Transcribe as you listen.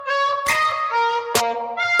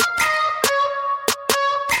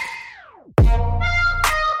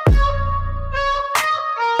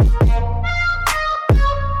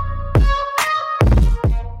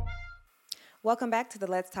Welcome back to the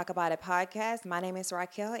Let's Talk About It podcast. My name is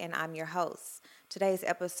Raquel and I'm your host. Today's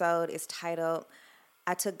episode is titled,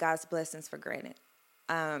 I Took God's Blessings for Granted.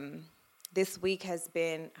 This week has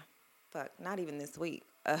been, not even this week.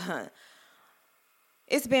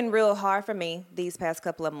 It's been real hard for me these past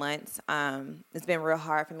couple of months. It's been real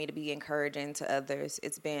hard for me to be encouraging to others.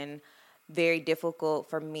 It's been very difficult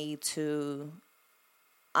for me to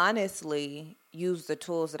honestly use the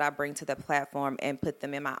tools that I bring to the platform and put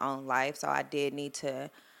them in my own life. So I did need to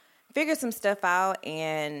figure some stuff out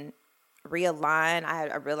and realign.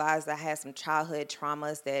 I realized I had some childhood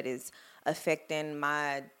traumas that is affecting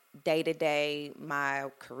my day-to-day, my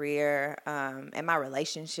career, and my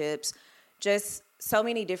relationships. Just so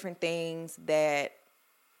many different things that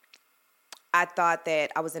I thought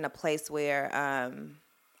that I was in a place where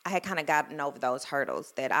I had kind of gotten over those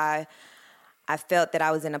hurdles, that I felt that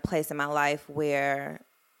I was in a place in my life where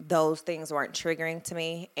those things weren't triggering to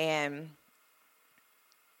me. And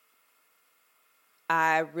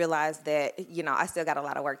I realized that, I still got a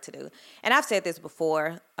lot of work to do. And I've said this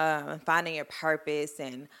before, finding your purpose.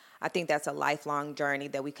 And I think that's a lifelong journey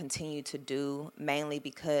that we continue to do, mainly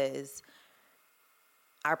because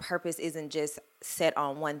our purpose isn't just set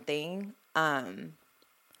on one thing.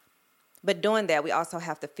 But doing that, we also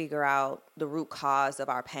have to figure out the root cause of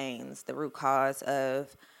our pains, the root cause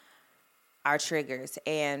of our triggers.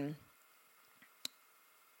 And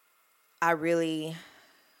I'm going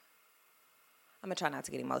to try not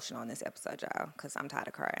to get emotional on this episode, y'all, because I'm tired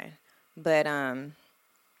of crying. But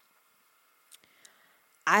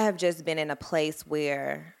I have just been in a place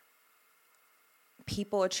where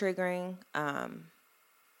people are triggering.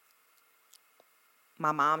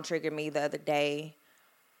 My mom triggered me the other day.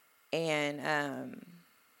 And,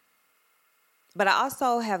 but I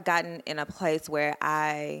also have gotten in a place where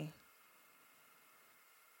I'm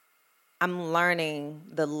learning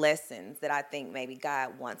the lessons that I think maybe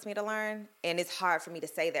God wants me to learn. And it's hard for me to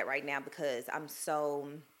say that right now because I'm so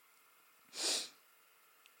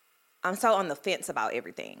on the fence about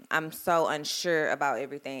everything. I'm so unsure about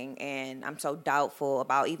everything, and I'm so doubtful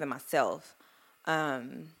about even myself.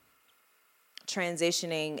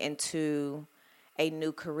 Transitioning into a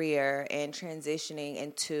new career and transitioning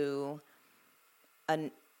into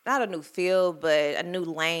not a new field, but a new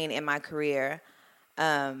lane in my career.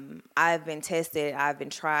 I've been tested. I've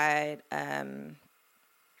been tried. I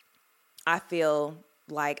feel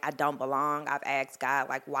like I don't belong. I've asked God,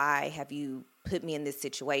 like, why have you put me in this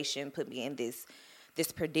situation, put me in this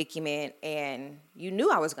predicament? And you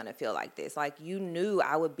knew I was going to feel like this. Like, you knew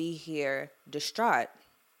I would be here distraught.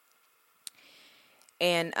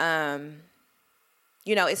 And,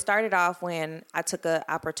 it started off when I took an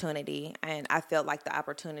opportunity and I felt like the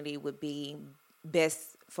opportunity would be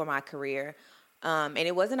best for my career. And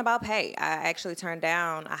it wasn't about pay. I actually turned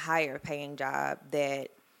down a higher paying job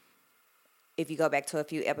that, if you go back to a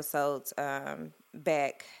few episodes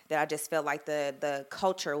back, that I just felt like the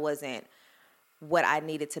culture wasn't what I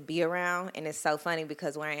needed to be around. And it's so funny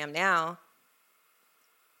because where I am now,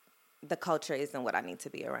 the culture isn't what I need to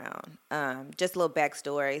be around. Just a little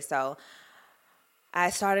backstory. So I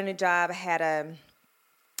started a job. I had a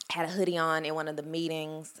hoodie on in one of the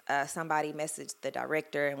meetings. Somebody messaged the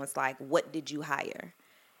director and was like, "What did you hire?"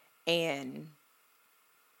 And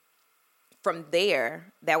from there,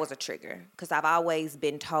 that was a trigger because I've always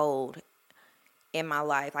been told in my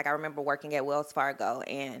life, like I remember working at Wells Fargo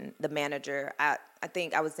and the manager, I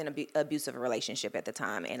think I was in an abusive relationship at the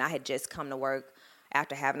time, and I had just come to work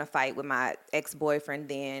after having a fight with my ex-boyfriend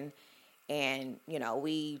then. And,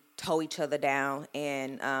 we tore each other down,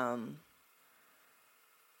 and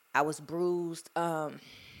I was bruised. I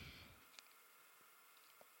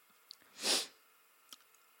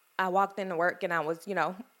walked into work, and I was,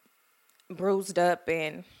 bruised up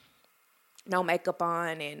and no makeup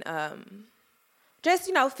on, and just,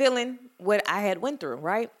 feeling what I had went through,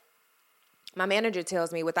 right? My manager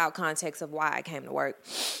tells me without context of why I came to work,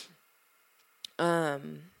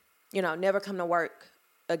 never come to work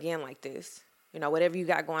again like this. Whatever you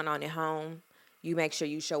got going on at home, you make sure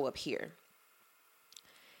you show up here.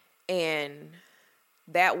 And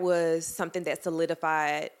that was something that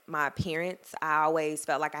solidified my appearance. I always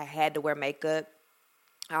felt like I had to wear makeup.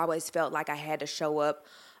 I always felt like I had to show up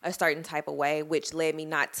a certain type of way, which led me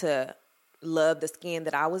not to love the skin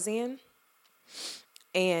that I was in.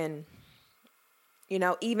 And,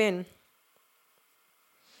 even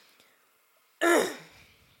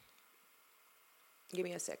give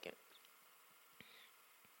me a second.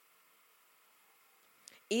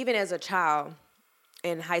 Even as a child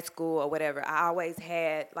in high school or whatever, I always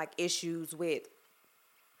had like issues with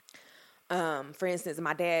For instance,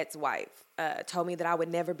 my dad's wife told me that I would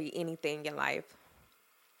never be anything in life.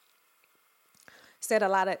 Said a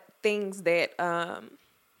lot of things that a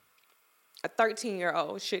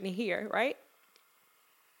 13-year-old shouldn't hear, right?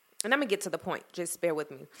 And I'm going to get to the point. Just bear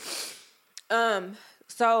with me.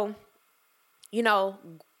 So,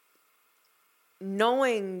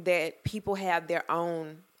 knowing that people have their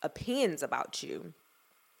own opinions about you,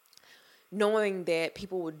 knowing that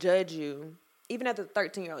people will judge you, even as a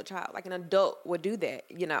 13-year-old child, like an adult would do that,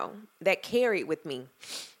 that carried with me.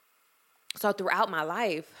 So throughout my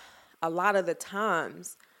life, a lot of the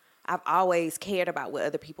times, I've always cared about what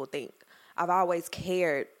other people think. I've always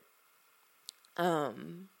cared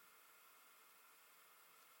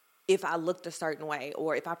if I looked a certain way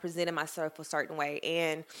or if I presented myself a certain way.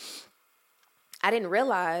 And I didn't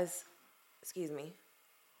realize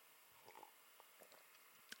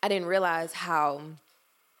how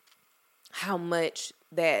much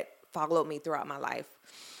that followed me throughout my life.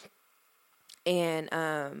 And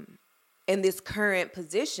in this current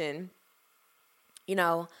position,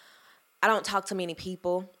 I don't talk to many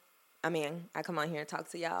people. I mean, I come on here and talk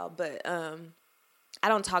to y'all, but I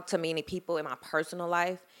don't talk to many people in my personal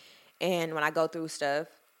life. And when I go through stuff,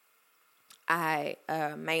 I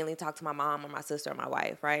mainly talk to my mom or my sister or my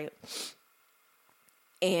wife, right?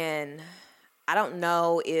 And I don't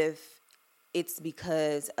know if it's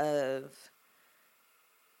because of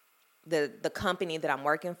the company that I'm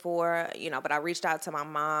working for, but I reached out to my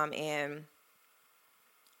mom, and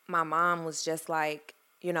my mom was just like,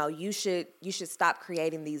 you should stop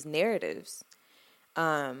creating these narratives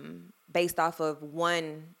based off of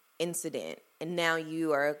one incident. And now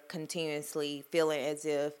you are continuously feeling as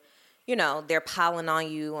if, they're piling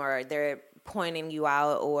on you or they're pointing you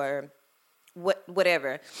out or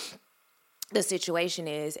whatever the situation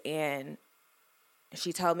is. And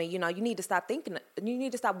she told me, you need to stop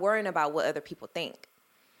worrying about what other people think.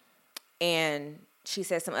 And she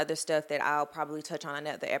said some other stuff that I'll probably touch on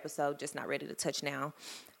another episode, just not ready to touch now.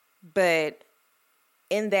 But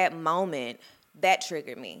in that moment, that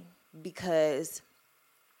triggered me because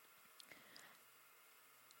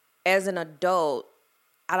as an adult,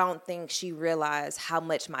 I don't think she realized how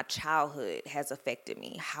much my childhood has affected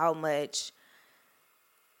me, how much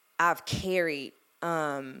I've carried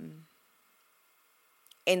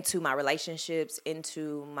into my relationships,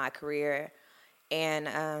 into my career.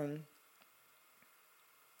 And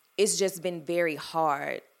it's just been very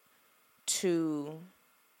hard to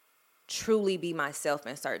truly be myself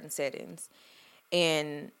in certain settings.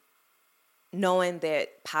 And knowing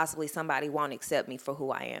that possibly somebody won't accept me for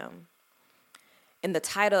who I am. And the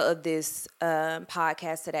title of this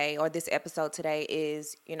podcast today, or this episode today,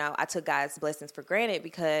 is, I took God's blessings for granted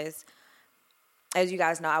because, as you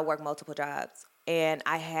guys know, I work multiple jobs. And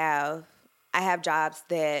I have jobs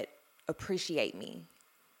that appreciate me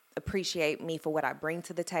for what I bring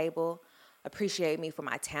to the table, appreciate me for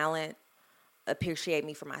my talent, appreciate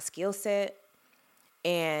me for my skill set.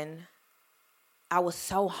 And I was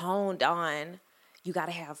so honed on, you got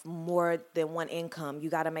to have more than one income.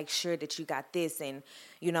 You got to make sure that you got this. And,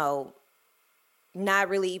 not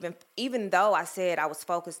really even though I said I was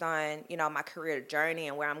focused on, my career journey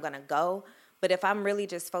and where I'm going to go. But if I'm really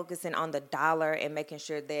just focusing on the dollar and making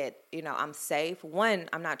sure that, I'm safe, one,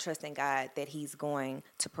 I'm not trusting God that he's going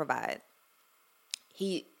to provide.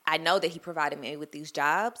 I know that he provided me with these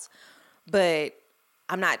jobs, but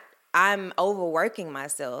I'm overworking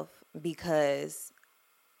myself because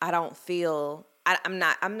I don't feel, I'm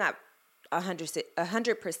not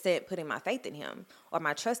 100% putting my faith in him or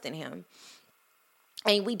my trust in him.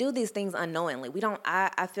 And we do these things unknowingly.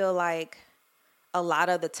 I feel like a lot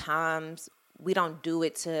of the times we don't do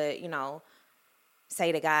it to,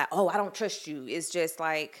 say to God, oh, I don't trust you. It's just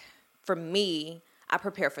like, for me, I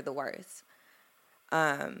prepare for the worst.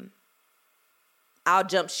 I'll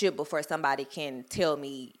jump ship before somebody can tell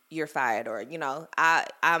me you're fired, or,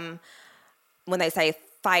 I'm when they say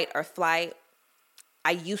fight or flight,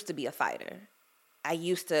 I used to be a fighter. I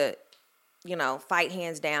used to, fight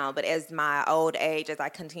hands down. But as my old age, as I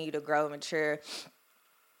continue to grow and mature,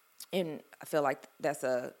 and I feel like that's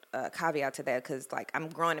a caveat to that, because like I'm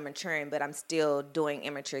growing and maturing, but I'm still doing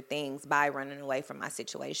immature things by running away from my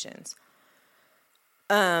situations.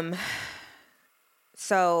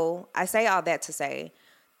 So I say all that to say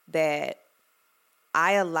that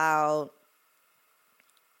I allowed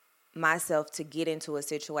myself to get into a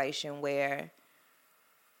situation where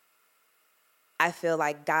I feel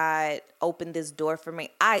like God opened this door for me.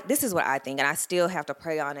 This is what I think, and I still have to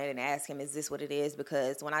pray on it and ask him, is this what it is?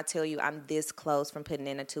 Because when I tell you I'm this close from putting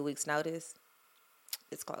in a 2 weeks notice,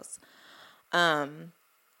 it's close.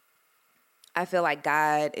 I feel like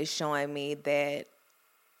God is showing me that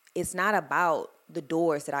it's not about the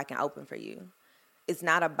doors that I can open for you. It's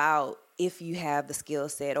not about if you have the skill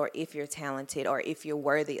set or if you're talented or if you're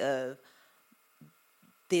worthy of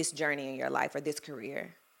this journey in your life or this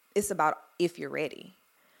career. It's about if you're ready.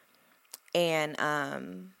 And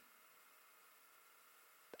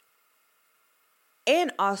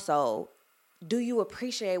also, do you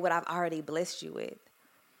appreciate what I've already blessed you with?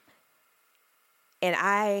 And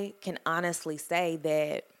I can honestly say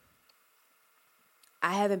that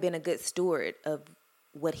I haven't been a good steward of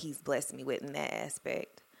what he's blessed me with in that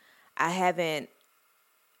aspect. I haven't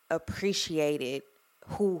appreciated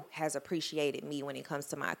who has appreciated me when it comes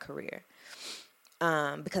to my career.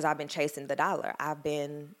 Because I've been chasing the dollar. I've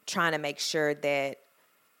been trying to make sure that,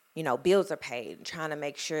 bills are paid, trying to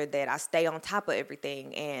make sure that I stay on top of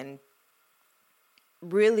everything and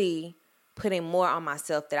really putting more on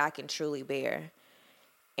myself that I can truly bear.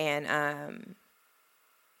 And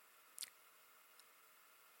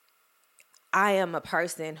I am a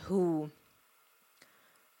person who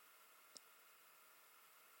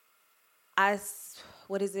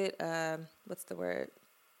what's the word?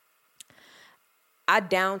 I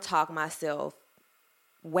down talk myself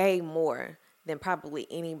way more than probably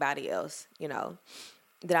anybody else,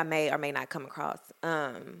 that I may or may not come across.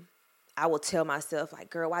 I will tell myself, like,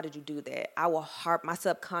 girl, why did you do that? My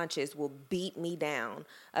subconscious will beat me down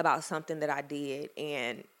about something that I did,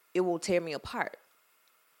 and it will tear me apart.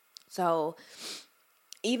 So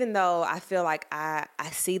even though I feel like I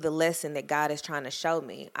see the lesson that God is trying to show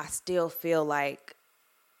me, I still feel like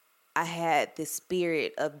I had this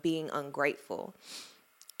spirit of being ungrateful.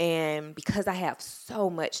 And because I have so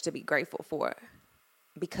much to be grateful for,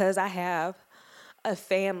 because I have a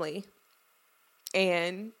family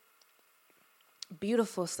and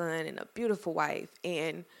beautiful son and a beautiful wife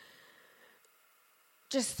and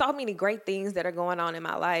just so many great things that are going on in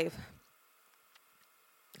my life,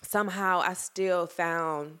 somehow I still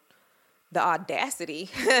found the audacity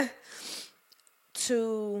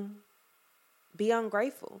to be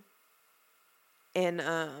ungrateful. And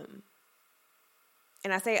I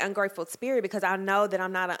say ungrateful spirit because I know that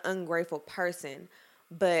I'm not an ungrateful person,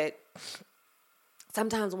 but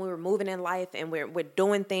sometimes when we're moving in life and we're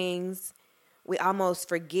doing things, we almost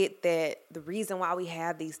forget that the reason why we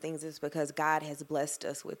have these things is because God has blessed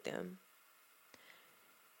us with them.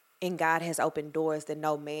 And God has opened doors that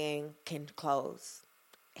no man can close.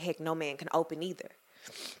 Heck, no man can open either.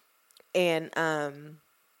 And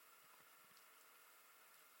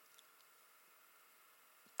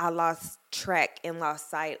I lost track and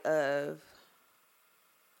lost sight of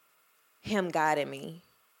him guiding me.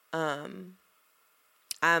 I'm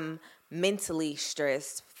mentally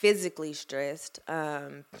stressed, physically stressed.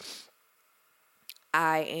 I'm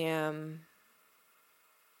not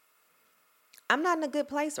in a good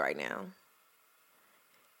place right now.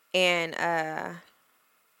 And I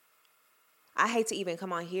hate to even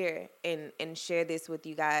come on here and share this with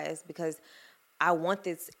you guys because I want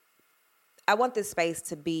this space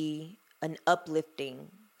to be an uplifting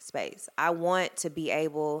space. I want to be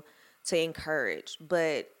able to encourage,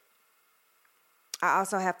 but I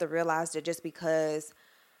also have to realize that just because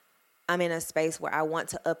I'm in a space where I want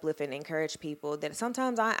to uplift and encourage people, that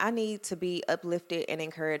sometimes I need to be uplifted and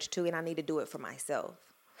encouraged too, and I need to do it for myself.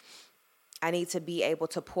 I need to be able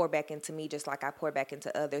to pour back into me just like I pour back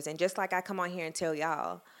into others, and just like I come on here and tell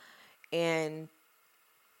y'all. And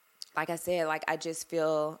like I said, like I just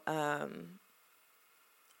feel, I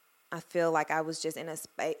feel like I was just in a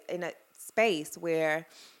space where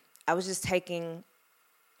I was just taking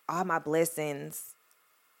all my blessings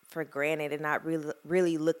for granted and not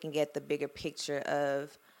really looking at the bigger picture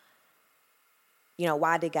of,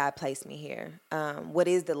 why did God place me here? What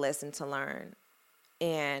is the lesson to learn?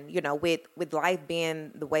 And, with life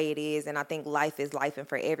being the way it is, and I think life is life and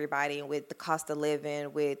for everybody, and with the cost of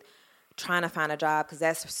living, with trying to find a job, because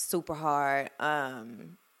that's super hard,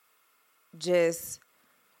 just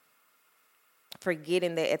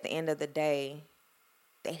forgetting that at the end of the day,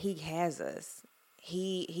 that he has us.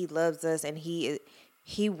 He loves us, and he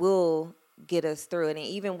will get us through it. And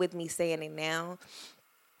even with me saying it now,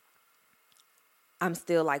 I'm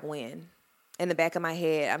still like, when? In the back of my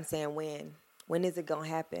head, I'm saying, when? When is it going to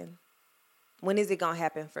happen? When is it going to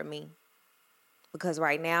happen for me? Because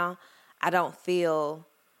right now, I don't feel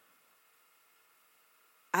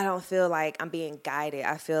like I'm being guided.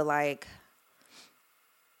 I feel like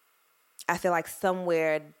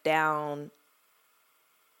somewhere down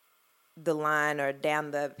the line or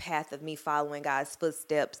down the path of me following God's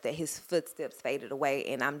footsteps, that his footsteps faded away,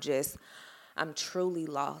 and I'm truly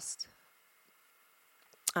lost.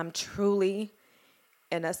 I'm truly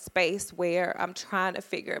in a space where I'm trying to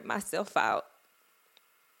figure myself out.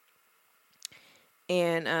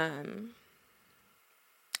 And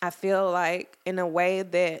I feel like in a way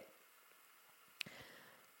that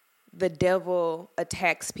the devil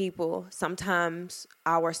attacks people, sometimes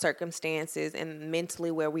our circumstances and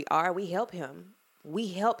mentally where we are, we help him. We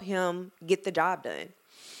help him get the job done.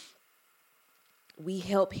 We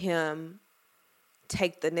help him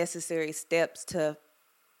take the necessary steps to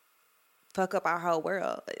fuck up our whole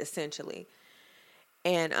world, essentially.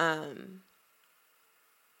 And I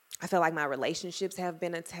feel like my relationships have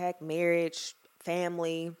been attacked, marriage,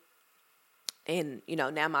 family, and,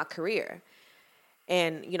 now my career.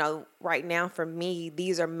 And, right now for me,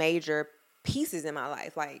 these are major pieces in my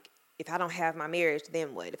life. Like, if I don't have my marriage,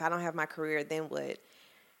 then what? If I don't have my career, then what?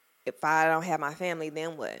 If I don't have my family,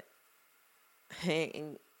 then what?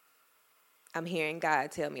 And I'm hearing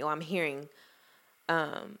God tell me, or I'm hearing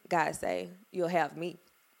God say, you'll have me.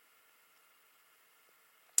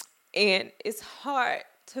 And it's hard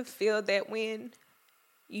to feel that when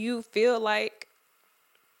you feel like,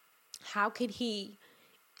 how could he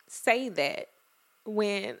say that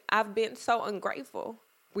when I've been so ungrateful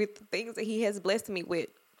with the things that he has blessed me with?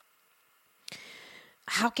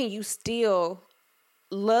 How can you still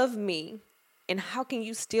love me? And how can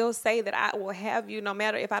you still say that I will have you no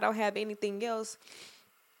matter if I don't have anything else,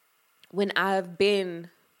 when I've been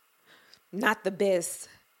not the best,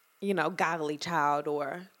 godly child,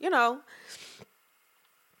 or,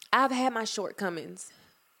 I've had my shortcomings.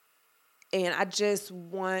 And I just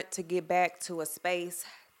want to get back to a space,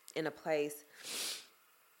 in a place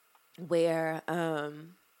where I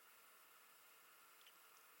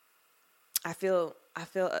feel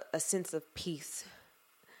a sense of peace.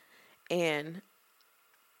 And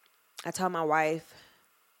I told my wife,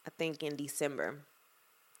 I think in December,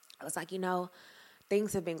 I was like,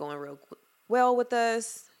 things have been going real well with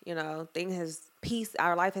us. Our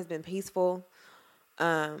life has been peaceful.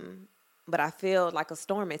 But I feel like a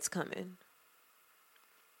storm is coming.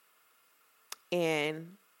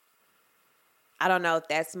 And I don't know if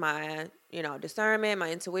that's my, discernment,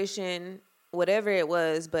 my intuition, whatever it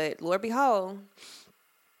was, but Lord behold,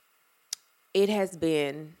 it's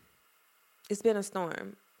been a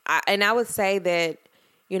storm. I would say that,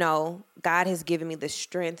 God has given me the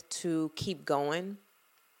strength to keep going.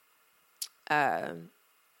 I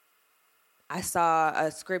saw a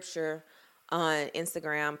scripture on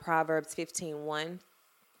Instagram, Proverbs 15:1,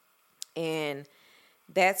 and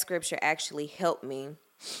that scripture actually helped me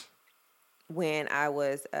when I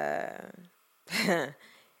was,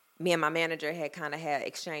 me and my manager had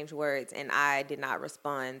exchanged words, and I did not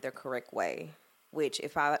respond the correct way, which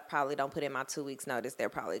if I probably don't put in my 2 weeks notice, they're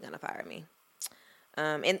probably going to fire me.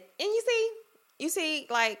 And you see,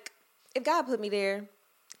 like, if God put me there,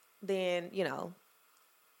 then,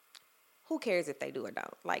 who cares if they do or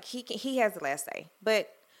don't? Like, he has the last say.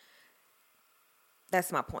 But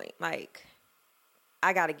that's my point. Like,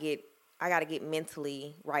 I gotta get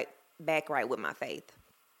mentally back right with my faith.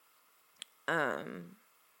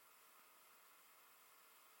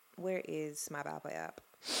 Where is my Bible app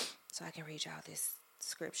so I can read y'all this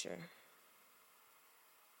scripture?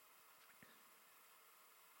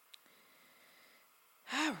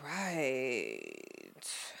 All right.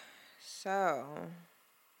 So,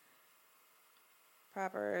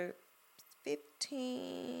 Proverbs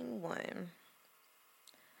 15:1.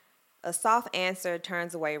 A soft answer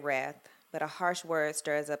turns away wrath, but a harsh word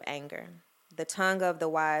stirs up anger. The tongue of the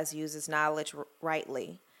wise uses knowledge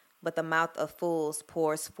rightly, but the mouth of fools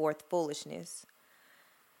pours forth foolishness.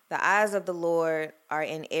 The eyes of the Lord are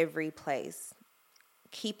in every place,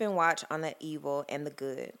 keeping watch on the evil and the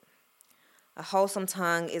good. A wholesome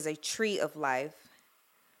tongue is a tree of life,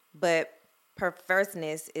 but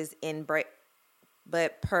perverseness in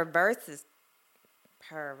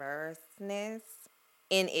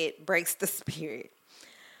it breaks the spirit.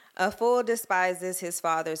 A fool despises his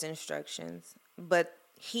father's instructions, but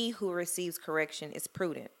he who receives correction is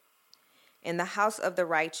prudent. In the house of the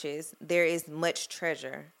righteous there is much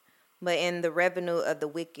treasure, but in the revenue of the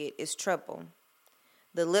wicked is trouble.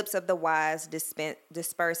 The lips of the wise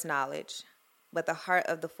disperse knowledge, but the heart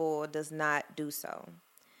of the fool does not do so.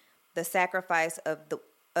 The sacrifice of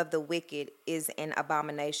the wicked is an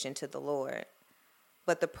abomination to the Lord,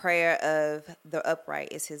 but the prayer of the upright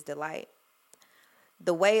is his delight.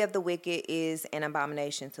 The way of the wicked is an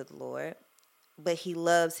abomination to the Lord, but he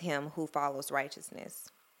loves him who follows righteousness.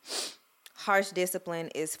 Harsh discipline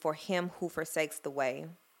is for him who forsakes the way,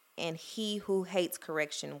 and he who hates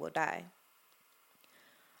correction will die.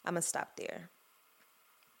 I'm going to stop there.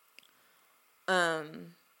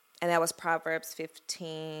 And that was Proverbs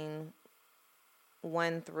 15:1.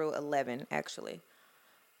 1 through 11, actually.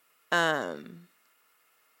 And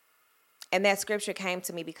that scripture came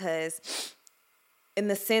to me because in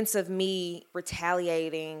the sense of me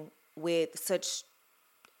retaliating with such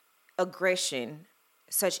aggression,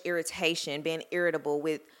 such irritation, being irritable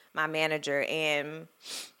with my manager, and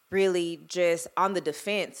really just on the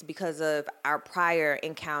defense because of our prior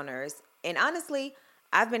encounters. And honestly,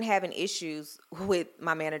 I've been having issues with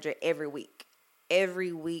my manager every week.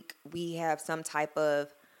 Every week we have some type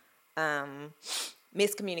of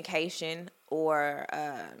miscommunication, or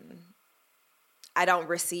I don't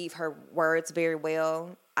receive her words very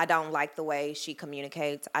well. I don't like the way she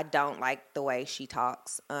communicates. I don't like the way she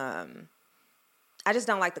talks. I just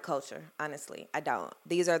don't like the culture, honestly. I don't.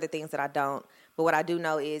 These are the things that I don't. But what I do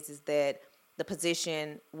know is that the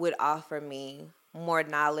position would offer me more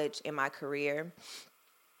knowledge in my career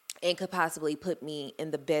and could possibly put me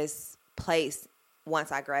in the best place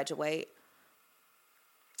once I graduate.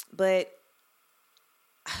 But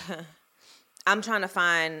I'm trying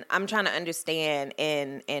to understand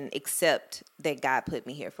and accept that God put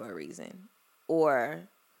me here for a reason. Or,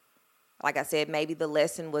 like I said, maybe the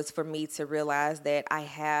lesson was for me to realize that I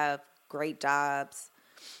have great jobs.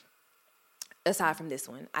 Aside from this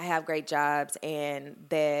one, I have great jobs, and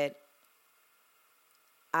that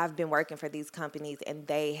I've been working for these companies and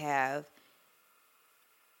they have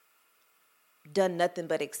done nothing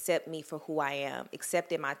but accept me for who I am,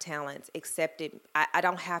 accepted my talents, I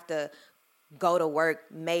don't have to go to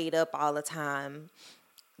work made up all the time.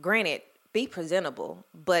 Granted, be presentable,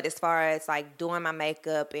 but as far as like doing my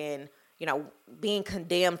makeup and, being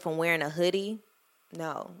condemned from wearing a hoodie,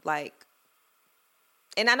 no, like,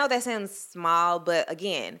 and I know that sounds small, but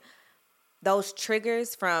again, those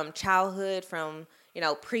triggers from childhood, from,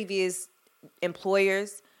 previous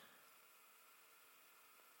employers,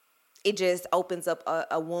 it just opens up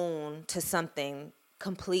a wound to something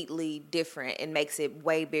completely different and makes it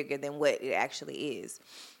way bigger than what it actually is.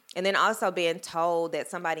 And then also being told that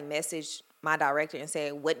somebody messaged my director and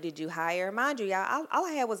said, "What did you hire?" Mind you, y'all, all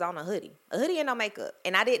I had was on a hoodie and no makeup.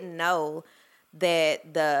 And I didn't know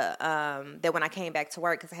that that when I came back to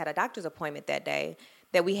work, because I had a doctor's appointment that day,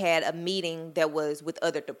 that we had a meeting that was with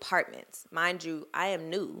other departments. Mind you, I am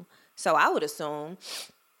new, so I would assume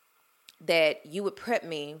that you would prep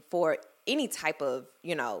me for any type of,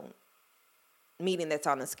 meeting that's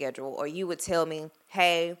on the schedule, or you would tell me,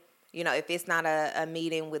 hey, if it's not a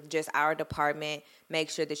meeting with just our department, make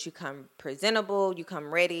sure that you come presentable, you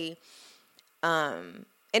come ready. And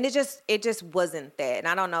it just wasn't that. And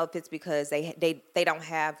I don't know if it's because they don't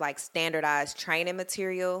have like standardized training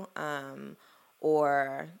material,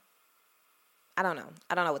 or I don't know.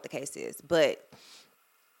 I don't know what the case is, but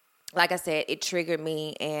like I said, it triggered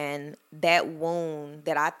me, and that wound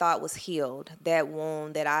that I thought was healed, that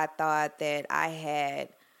wound that I thought that I had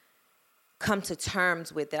come to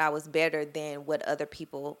terms with, that I was better than what other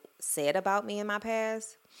people said about me in my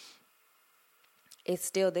past, it's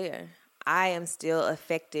still there. I am still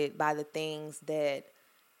affected by the things that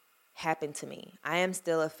happened to me. I am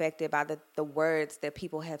still affected by the words that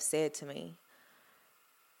people have said to me.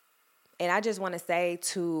 And I just want to say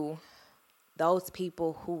to those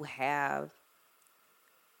people who have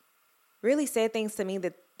really said things to me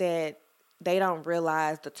that they don't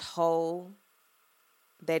realize the toll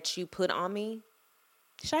that you put on me,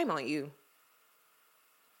 shame on you.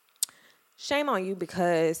 Shame on you,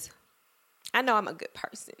 because I know I'm a good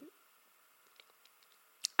person.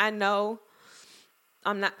 I know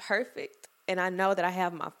I'm not perfect, and I know that I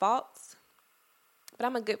have my faults, but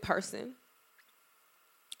I'm a good person.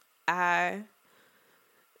 I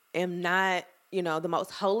am not, the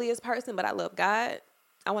most holiest person, but I love God.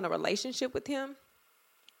 I want a relationship with him.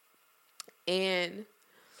 And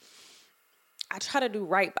I try to do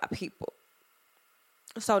right by people.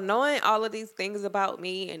 So knowing all of these things about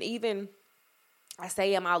me, and even I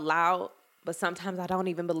say them out loud, but sometimes I don't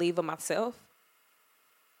even believe in myself.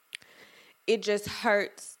 It just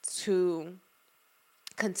hurts to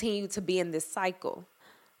continue to be in this cycle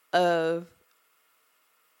of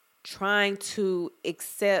trying to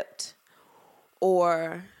accept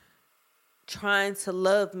or trying to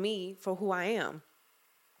love me for who I am,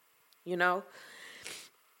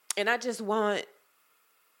 And I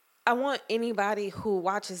want anybody who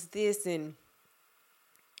watches this and,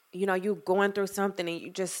 you're going through something and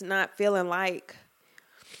you're just not feeling like,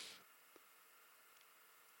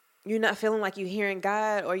 you're hearing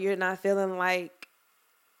God, or you're not feeling like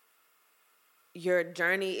your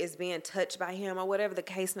journey is being touched by him, or whatever the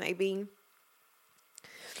case may be.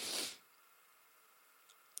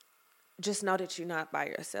 Just know that you're not by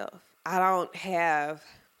yourself. I don't have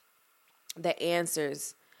the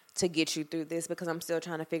answers to get you through this, because I'm still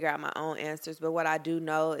trying to figure out my own answers. But what I do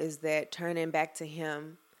know is that turning back to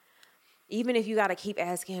him, even if you got to keep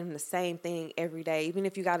asking him the same thing every day, even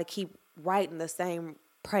if you got to keep writing the same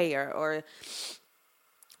prayer or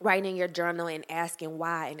writing in your journal and asking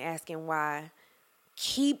why,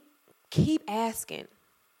 keep asking.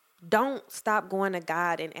 Don't stop going to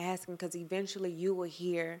God and asking, because eventually you will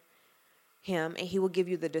hear him and he will give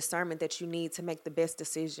you the discernment that you need to make the best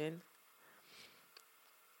decision.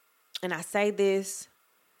 And I say this,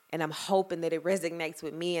 and I'm hoping that it resonates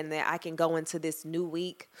with me and that I can go into this new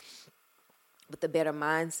week with a better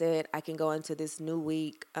mindset. I can go into this new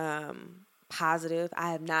week positive.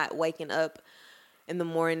 I have not waken up in the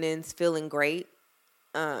mornings feeling great.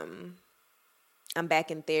 I'm back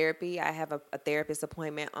in therapy. I have a therapist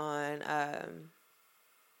appointment on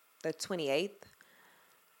the 28th.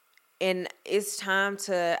 And it's time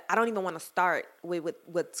I don't even want to start with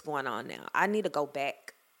what's going on now. I need to go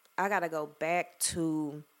back. I got to go back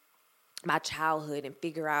to my childhood and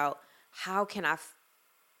figure out how can I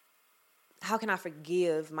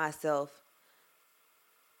forgive myself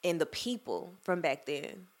and the people from back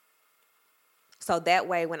then. So that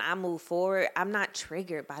way, when I move forward, I'm not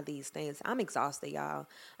triggered by these things. I'm exhausted, y'all.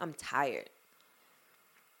 I'm tired.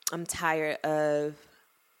 I'm tired of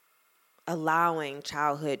allowing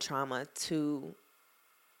childhood trauma to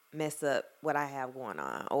mess up what I have going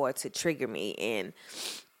on or to trigger me. And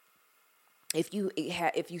if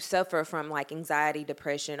you suffer from like anxiety,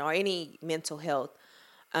 depression, or any mental health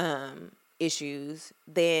issues,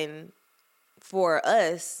 then for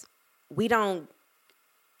us, we don't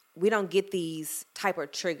get these type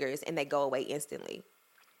of triggers and they go away instantly.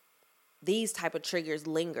 These type of triggers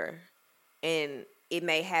linger, and it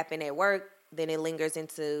may happen at work, then it lingers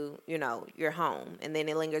into, your home, and then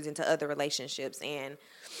it lingers into other relationships. And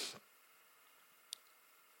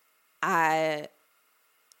I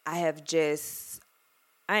am just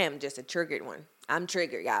a triggered one. I'm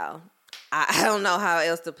triggered, y'all. I don't know how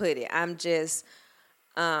else to put it. I'm just,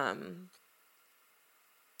 I'm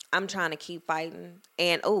trying to keep fighting.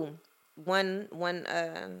 And one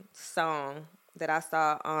song that I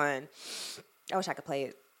saw on, I wish I could play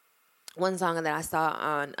it. One song that I saw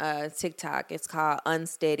on TikTok, it's called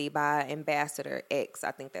Unsteady by Ambassador X.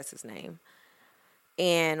 I think that's his name.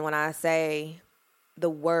 And when I say the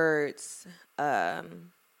words, the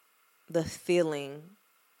feeling,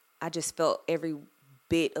 I just felt every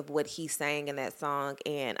bit of what he's saying in that song.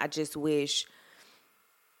 And I just wish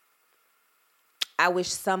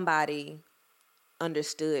somebody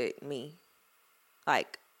understood me,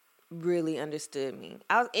 like really understood me.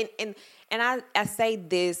 I say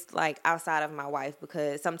this like outside of my wife,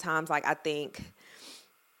 because sometimes like I think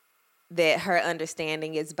that her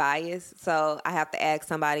understanding is biased. So I have to ask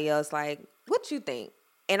somebody else like, what you think?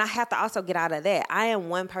 And I have to also get out of that. I am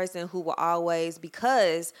one person who will always,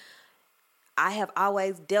 because I have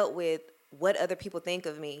always dealt with what other people think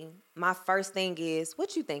of me, my first thing is,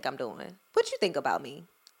 what you think I'm doing? What you think about me?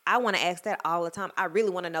 I want to ask that all the time. I really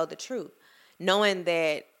want to know the truth, knowing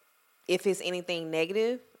that if it's anything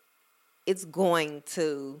negative, it's going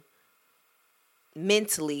to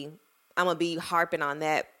mentally, I'm going to be harping on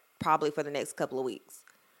that probably for the next couple of weeks.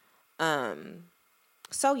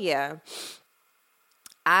 So yeah,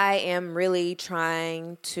 I am really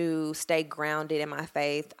trying to stay grounded in my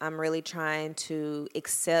faith. I'm really trying to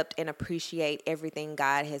accept and appreciate everything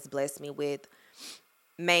God has blessed me with,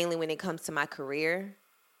 mainly when it comes to my career,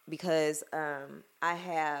 because I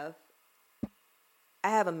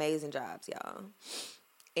have amazing jobs, y'all.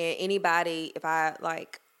 And anybody, if I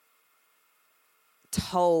like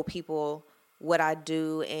told people what I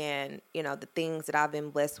do and, the things that I've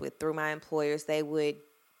been blessed with through my employers, they would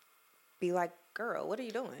be like, girl, what are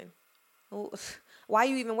you doing? Why are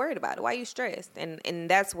you even worried about it? Why are you stressed? And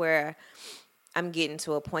that's where I'm getting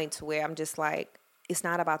to a point to where I'm just like, it's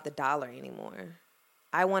not about the dollar anymore.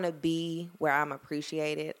 I want to be where I'm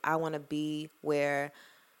appreciated. I want to be where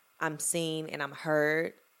I'm seen and I'm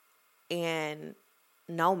heard. And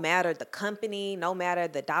no matter the company, no matter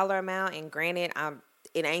the dollar amount, and granted,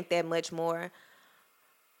 it ain't that much more,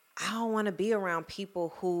 I don't want to be around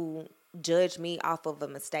people who judge me off of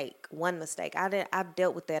one mistake. I've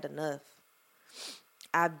dealt with that enough.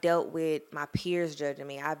 I've dealt with my peers judging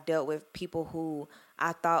me. I've dealt with people who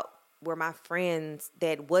I thought were my friends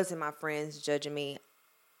that wasn't my friends judging me.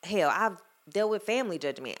 Hell, I've dealt with family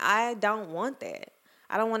judging me. I don't want that.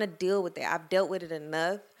 I don't want to deal with that. I've dealt with it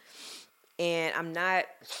enough. And I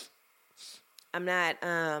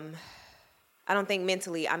don't think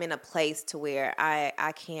mentally I'm in a place to where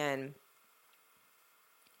I can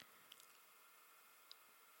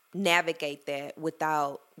navigate that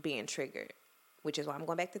without being triggered. which is why I'm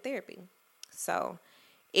going back to therapy. So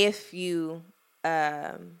if you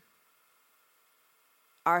are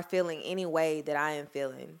feeling any way that I am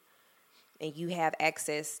feeling, and you have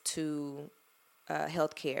access to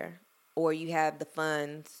health care, or you have the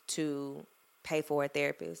funds to pay for a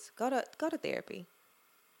therapist, go to therapy.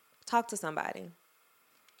 Talk to somebody.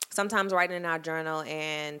 Sometimes writing in our journal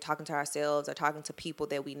and talking to ourselves or talking to people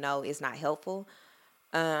that we know is not helpful.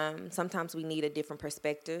 Sometimes we need a different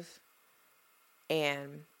perspective.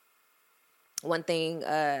 And one thing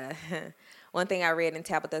I read in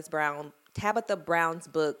Tabitha Brown's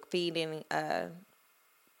book, Feeding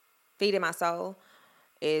My Soul,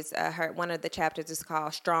 is one of the chapters is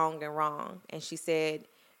called Strong and Wrong. And she said,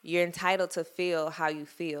 you're entitled to feel how you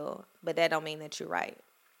feel, but that don't mean that you're right.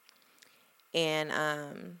 And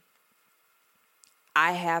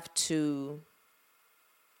I have to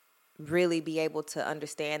really be able to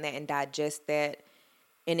understand that and digest that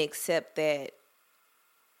and accept that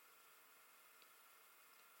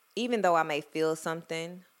even though I may feel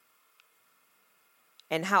something,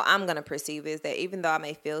 and how I'm going to perceive is that even though I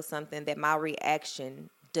may feel something, that my reaction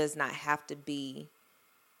does not have to be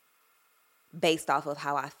based off of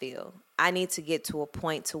how I feel. I need to get to a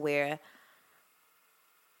point to where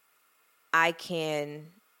I can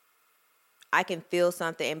feel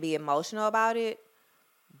something and be emotional about it,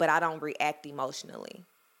 but I don't react emotionally.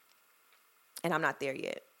 And I'm not there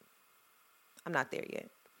yet.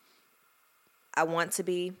 I want to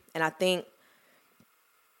be, and I think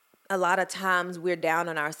a lot of times we're down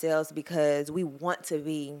on ourselves because we want to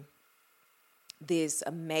be this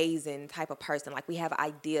amazing type of person. Like we have an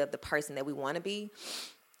idea of the person that we want to be.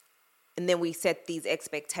 And then we set these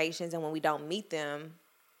expectations, and when we don't meet them,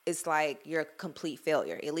 it's like you're a complete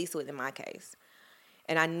failure, at least in my case.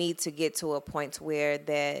 And I need to get to a point where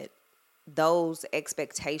that those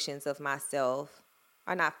expectations of myself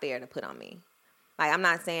are not fair to put on me. Like, I'm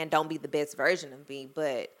not saying don't be the best version of me,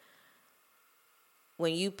 but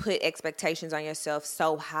when you put expectations on yourself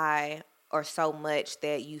so high or so much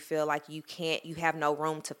that you feel like you have no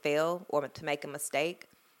room to fail or to make a mistake,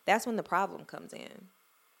 that's when the problem comes in.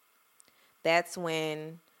 That's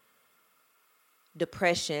when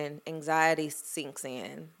depression, anxiety sinks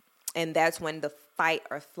in, and that's when the fight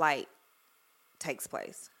or flight takes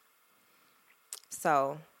place.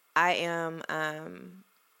 So I'm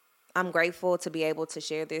grateful to be able to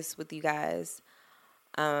share this with you guys.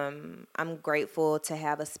 I'm grateful to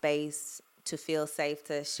have a space to feel safe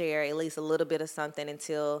to share at least a little bit of something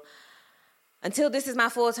until this is my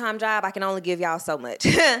full-time job. I can only give y'all so much.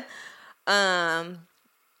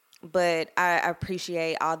 But I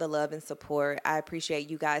appreciate all the love and support. I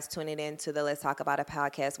appreciate you guys tuning in to the Let's Talk About It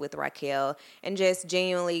podcast with Raquel and just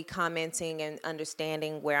genuinely commenting and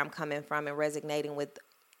understanding where I'm coming from and resonating with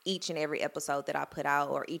each and every episode that I put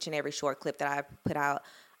out or each and every short clip that I put out.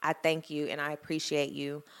 I thank you and I appreciate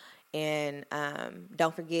you. And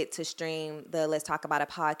don't forget to stream the Let's Talk About It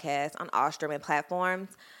podcast on all streaming platforms.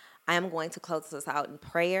 I am going to close this out in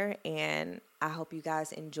prayer, and I hope you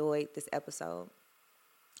guys enjoyed this episode.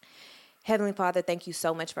 Heavenly Father, thank you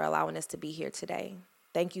so much for allowing us to be here today.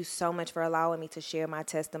 Thank you so much for allowing me to share my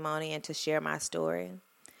testimony and to share my story.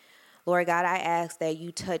 Lord God, I ask that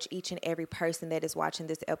you touch each and every person that is watching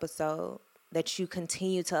this episode, that you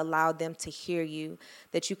continue to allow them to hear you,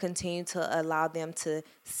 that you continue to allow them to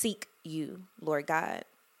seek you, Lord God,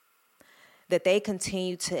 that they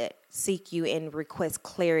continue to seek you and request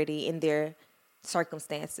clarity in their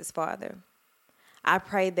circumstances, Father. I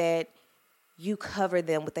pray that you cover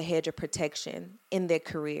them with a hedge of protection in their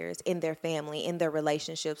careers, in their family, in their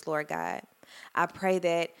relationships, Lord God. I pray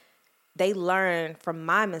that they learn from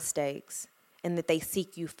my mistakes and that they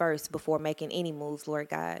seek you first before making any moves, Lord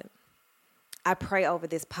God. I pray over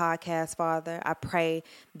this podcast, Father. I pray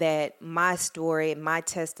that my story, my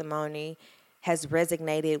testimony has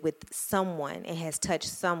resonated with someone and has touched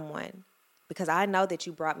someone, because I know that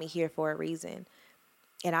you brought me here for a reason.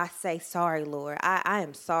 And I say sorry, Lord. I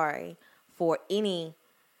am sorry for any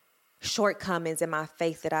shortcomings in my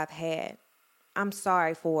faith that I've had. I'm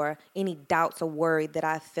sorry for any doubts or worry that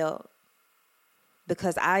I felt,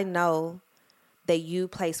 because I know that you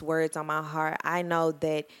place words on my heart. I know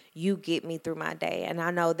that you get me through my day, and I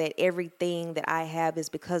know that everything that I have is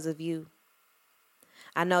because of you.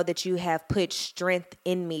 I know that you have put strength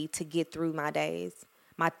in me to get through my days,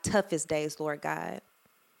 my toughest days, Lord God.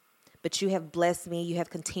 But you have blessed me, you have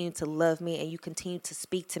continued to love me, and you continue to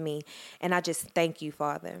speak to me. And I just thank you,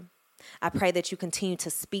 Father. I pray that you continue to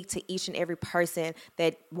speak to each and every person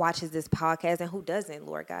that watches this podcast and who doesn't,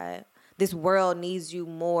 Lord God. This world needs you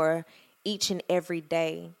more each and every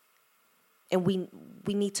day. And we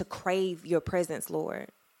need to crave your presence, Lord.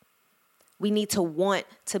 We need to want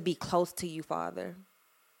to be close to you, Father.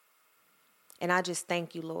 And I just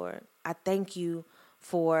thank you, Lord. I thank you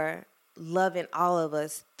for loving all of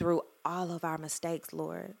us through all of our mistakes,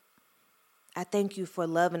 Lord. I thank you for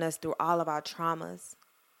loving us through all of our traumas.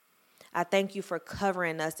 I thank you for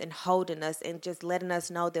covering us and holding us and just letting us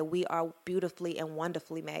know that we are beautifully and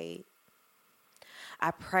wonderfully made. I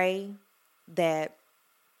pray that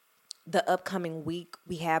the upcoming week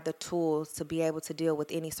we have the tools to be able to deal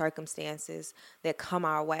with any circumstances that come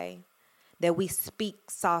our way, that we speak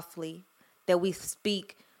softly, that we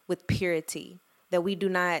speak with purity, that we do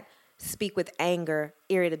not speak with anger,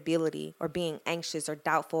 irritability, or being anxious or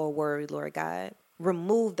doubtful or worried, Lord God.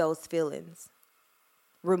 Remove those feelings.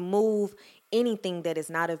 Remove anything that is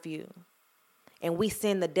not of you. And we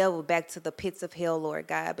send the devil back to the pits of hell, Lord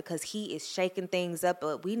God, because he is shaking things up.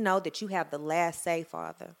 But we know that you have the last say,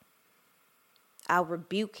 Father. I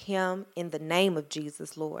rebuke him in the name of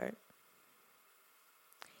Jesus, Lord.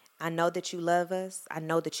 I know that you love us. I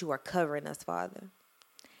know that you are covering us, Father.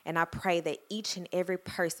 And I pray that each and every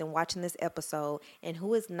person watching this episode and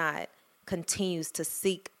who is not continues to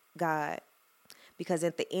seek God. Because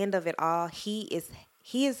at the end of it all, He is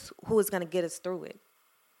who is going to get us through it.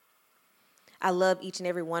 I love each and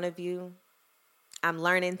every one of you. I'm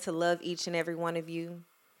learning to love each and every one of you.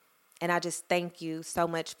 And I just thank you so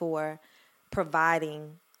much for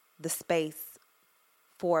providing the space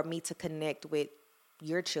for me to connect with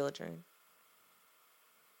your children.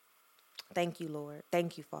 Thank you, Lord.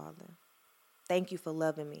 Thank you, Father. Thank you for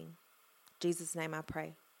loving me. In Jesus' name I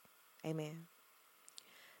pray. Amen.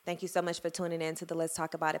 Thank you so much for tuning in to the Let's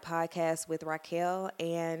Talk About It podcast with Raquel.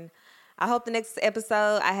 And I hope the next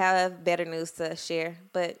episode I have better news to share.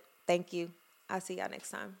 But thank you. I'll see y'all next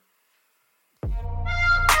time.